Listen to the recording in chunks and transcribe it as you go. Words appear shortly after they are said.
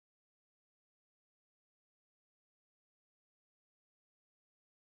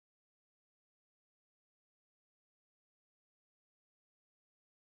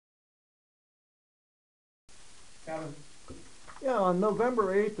Kevin? Yeah, on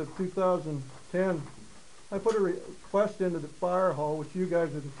November 8th of 2010, I put a request into the fire hall, which you guys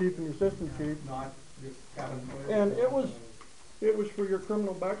are the chief and the assistant chief. Not just Kevin. And it was for your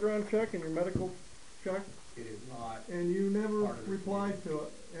criminal background check and your medical check. It is not. And you never replied to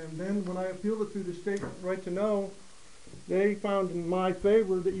it. And then when I appealed it through the state right to know, they found in my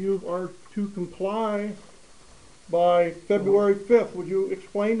favor that you are to comply by February 5th. Would you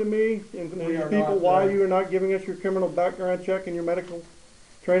explain to me and the people why you are not giving us your criminal background check and your medical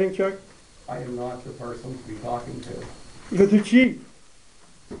training check? I am not the person to be talking to. You're the chief.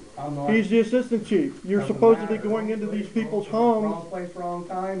 I'm not. He's the assistant chief. You're supposedly going into these people's homes. Wrong place, wrong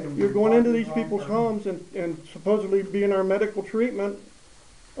time. And You're going into these people's homes and supposedly being our medical treatment,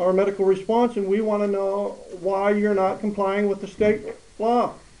 our medical response, and we want to know why you're not complying with the state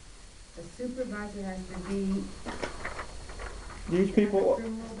law. The supervisor has to be. These people.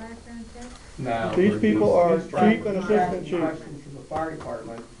 Criminal background check? No. These people are chief and assistant chief. Questions from the fire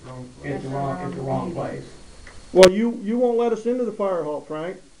department at the wrong place. Well, you won't let us into the fire hall,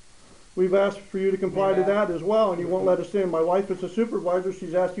 Frank. We've asked for you to comply to that as well, and you won't let us in. My wife is a supervisor.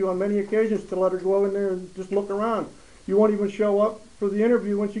 She's asked you on many occasions to let her go in there and just look around. You won't even show up for the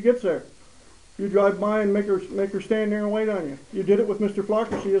interview when she gets there. You drive by and make her stand there and wait on you. You did it with Mr.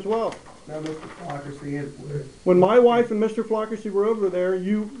 Flockersy as well. No, Mr. Flockersy is. When my wife and Mr. Flockersy were over there,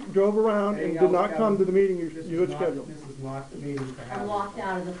 you drove around and did not come to the meeting you had scheduled. This is not the meeting to have. I walked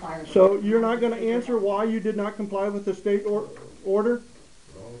out of the fire. So you're not going to answer why you did not comply with the state order?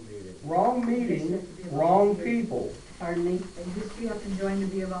 Wrong meeting, wrong people. Pardon me? They just you have to join to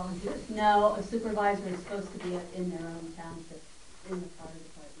be a volunteer. No, a supervisor is supposed to be in their own township, in the fire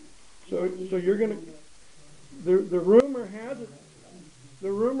department. So you're going to, the rumor has it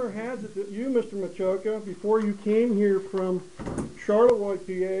that you, Mr. Machoka, before you came here from Charleroi,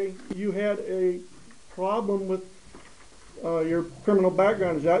 PA, you had a problem with your criminal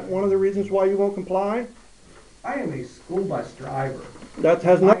background. Is that one of the reasons why you won't comply? I am a school bus driver. That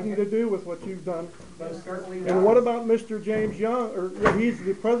has nothing to do with what you've done. But it certainly does. And what about Mr. James Young, or he's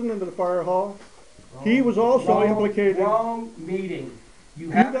the president of the fire hall? He was also implicated. Wrong meeting. You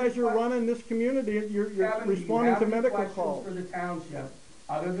guys are running this community, and you're Kevin, responding to medical calls. calls. For the township,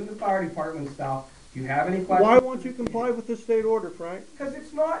 other than the fire department stuff, do you have any questions? Why won't you comply with this state order, Frank? Because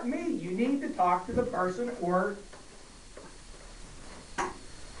it's not me. You need to talk to the person or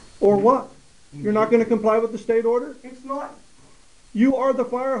what? You're not going to comply with the state order? It's not. You are the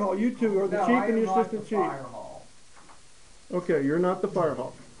fire hall. You two are the No, chief and the I am not assistant the chief. fire hall. Okay, you're not the fire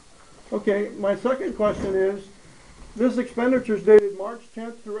hall. Okay, my second question is, this expenditure is dated March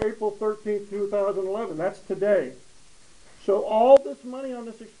 10th through April 13th, 2011. That's today. So all this money on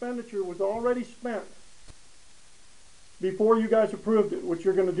this expenditure was already spent before you guys approved it, which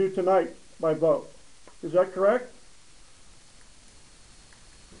you're going to do tonight by vote. Is that correct?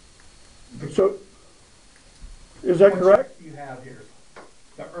 So, is that correct? What you have here?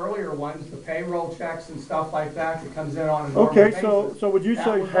 The earlier ones, the payroll checks and stuff like that, that comes in on a normal basis. Okay, so would you That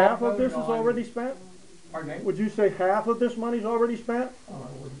say was half all of this is voted on. already spent? Pardon me? Would you say half of this money's already spent? Oh,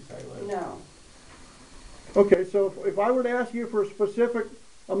 what did you say, Liz? No. Okay, so if I were to ask you for a specific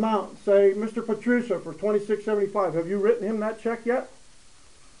amount, say Mr. Petruso for $26.75, have you written him that check yet?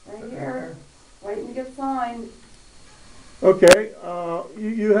 Right here, waiting to get signed. Okay,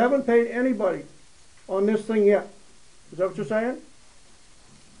 you haven't paid anybody on this thing yet. Is that what you're saying?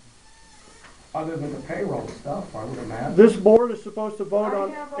 Other than the payroll stuff, I would imagine. This board is supposed to vote I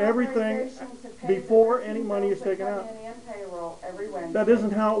on have everything authorization to pay before the any money is bills that taken come out. in payroll every Wednesday. That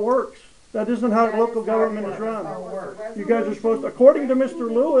isn't how it works. That isn't how That local is how it government is works. run. There was a You guys are supposed to, resolution according to Mr.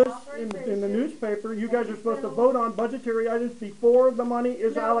 granting Lewis authorization. in the newspaper, you guys are supposed to vote on budgetary items before the money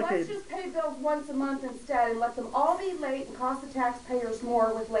is No, allocated. let's just pay bills once a month instead and let them all be late and cost the taxpayers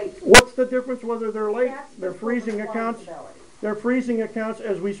more with late fees. What's the difference whether they're late? That's They're the freezing accounts. responsibility. They're freezing accounts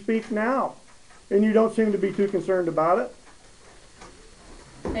as we speak now. And you don't seem to be too concerned about it.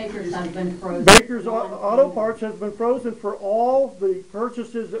 Baker's has been frozen. Baker's Auto Parts has been frozen for all the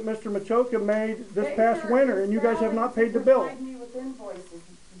purchases that Mr. Machoka made this past Baker winter, is and you guys have not valid paid the to bill. provide me with invoices.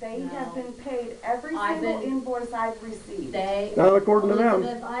 They No. have been paid every I've single been- invoice I've received. Not according to them.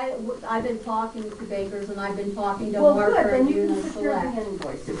 Elizabeth, I've been talking to Baker's and I've been talking to Well, good, Harper then and you can Uno secure Select. the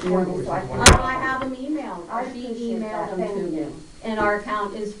invoices It's for me invoices. so I can. I have them emailed. I She appreciate emailed that. them to Thank me. you. And our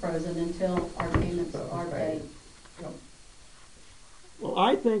account is frozen until our payments are paid. Yep. Well,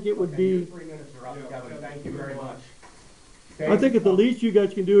 I think it would Okay, your be, 3 minutes are up, Kevin. Thank you very much. I think at the least you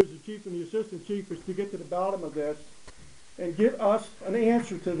guys can do as the chief and the assistant chief is to get to the bottom of this and get us an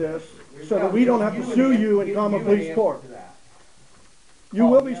answer to this so that we don't have to sue you in common pleas court. You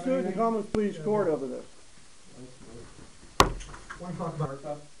will be sued in common pleas court over this. Want to talk about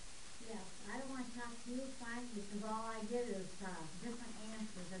Bertha? Yes, I don't want to talk to you, Frank, because all I get is, different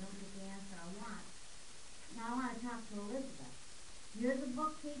answers. I don't get the answer I want. Now I want to talk to Elizabeth. You're the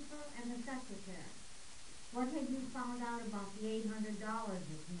bookkeeper and the secretary. What have you found out about the $800 that's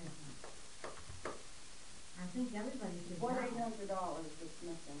missing? I think everybody should know. What $800 is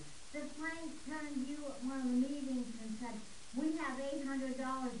missing? The Frank turned you at one of the meetings and said, we have $800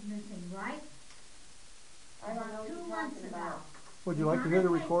 missing, right? I don't know what 2 you're months talking ago. about. Would you like to hear the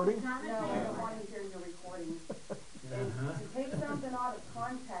recording? No, I don't want to hear your recording. And to take something out of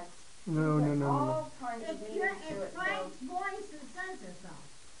context, No, you no, put no, no. all kinds of It's meanings to it, so Frank's voice that says it though.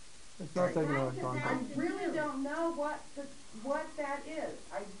 It's not taking out of Frank is context. I really don't know what that is.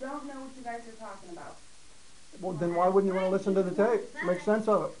 I don't know what you guys are talking about. Well, then why wouldn't you want to listen to the tape? Make sense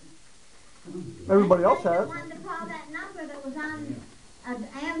of it. Everybody else has. The one to call that number that was on an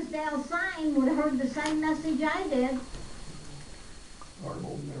Amsdale sign would have heard the same message I did.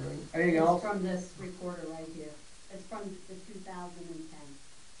 Horrible and everything. Anything It's else? from this recorder right here. It's from the 2010.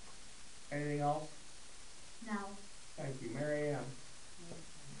 Anything else? No. Thank you, Mary Ann.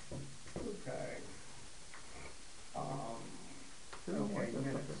 Okay. Okay,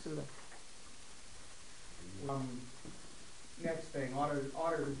 minutes. Next thing,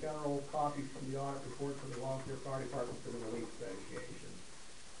 Auditor General copy from the audit report for the Volunteer Fire Department for the Relief Association.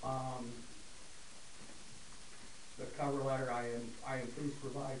 The cover letter, I am pleased to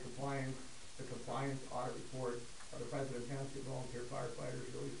provide the compliance audit report of the President Township Volunteer Firefighters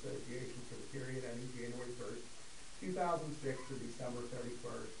Relief Association for the period ending January 1st, 2006 to December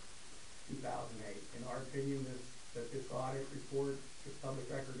 31st, 2008. In our opinion, this audit report is public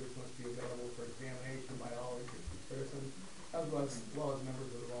record, which must be available for examination by all interested citizens, as well as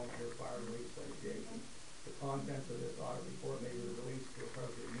members of the Volunteer Fire Relief Association. The contents of this audit report may be released to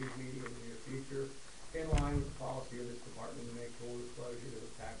appropriate news media in the near future, in line with the policy of this department to make full disclosure to the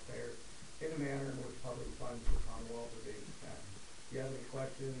taxpayer in a manner in which public funds of the Commonwealth are being spent. If you have any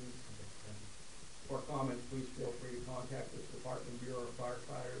questions or comments, please feel free to contact this Department Bureau of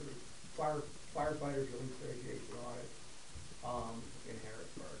Firefighters Relief Association Audit in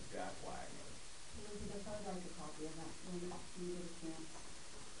Harrisburg, Jack Wagner. Elizabeth, I'd like a copy of that when you get a chance.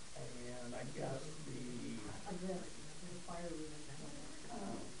 And I guess Of this, the fire relief.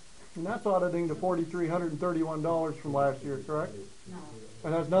 And that's auditing the $4,331 from last year, correct? No,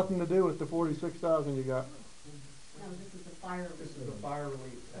 It has nothing to do with the 46,000 you got. no, this is the fire relief. this is the fire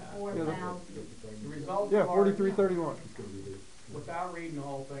relief tab. 4,000. The results Yeah, are, 4331. without reading the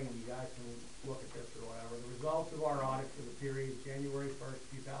whole thing, and you guys can look at this or whatever, the results of our audit for the period January 1st,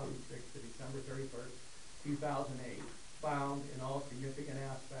 2006 to December 31st, 2008, found in all significant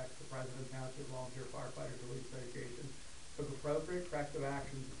aspects the President Township Volunteer Firefighters Relief Association took appropriate corrective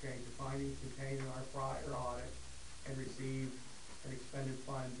actions to change the findings contained in our prior audit and received and expended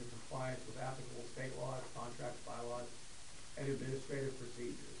funds in compliance with applicable state laws, contracts, bylaws, and administrative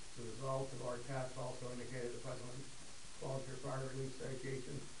procedures. The results of our test also indicated the President Volunteer Fire Relief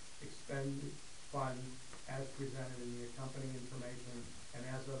Association expended funds as presented in the accompanying information, and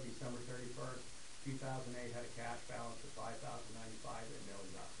as of December 31st, 2008 had a cash balance of $5,095 and no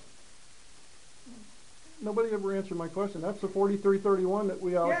investment. Nobody ever answered my question. That's the 4331 that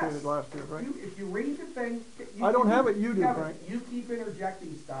we allocated Yes. last year, right? If you read the thing, I don't have it, you do, Kevin, Frank. You keep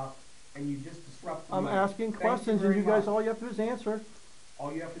interjecting stuff and you just disrupt the I'm meeting. asking Thank questions, and very you guys, much. all you have to do is answer.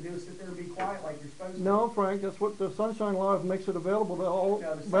 All you have to do is sit there and be quiet like you're supposed to. No, Frank, that's what the Sunshine Law makes it available to all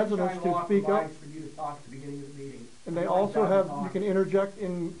No, the residents Sunshine to Law speak up. provides for you to talk at the beginning of the meeting. And they Like also that have, talk. you can interject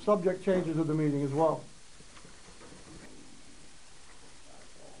in subject changes of the meeting as well.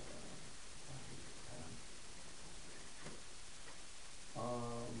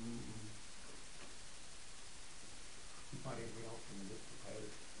 You find anything else from this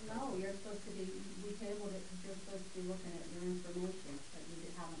proposed? No, you're supposed to be, we tabled it because you're supposed to be looking at your information that you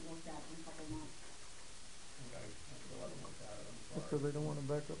haven't looked at in a couple months. Okay, I still haven't looked at it, I'm That's because sorry. they don't want to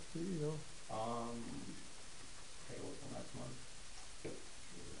back up the CEO. Table till next month.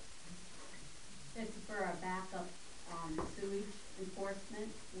 It's for a backup, sewage enforcement.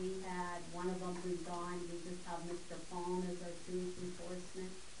 We had one of them resigned. We just have Mr. Palm as our sewage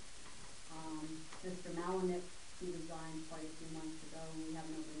enforcement. Mr. Malinick, he resigned quite a few months ago, and we have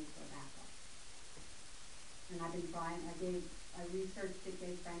nobody for backup. And I've been trying, I researched it,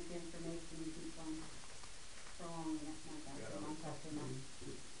 gave Frank the information, and keep on prolonging it month after month after month.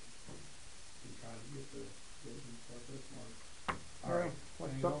 Been trying to get the business stuff this month. All Yeah, right.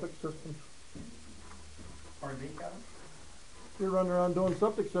 like Anything else? septic systems. Pardon me, Kevin? You're running around doing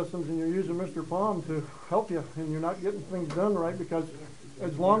septic systems and you're using Mr. Palm to help you, and you're not getting things done right, because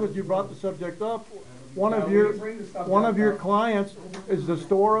as long as you brought the subject up, one No, of we your, bring the stuff one down of your there. clients is the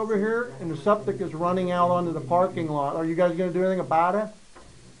store over here, and the septic is running out onto the parking lot. Are you guys gonna do anything about it?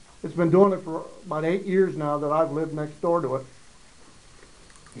 It's been doing it for about 8 years now that I've lived next door to it.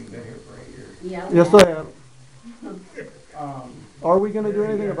 You've been here for 8 years. Yeah. Yes, I have. Um, Are we gonna do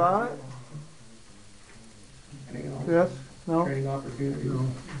anything about it? anything else? Yes? No? Training opportunities.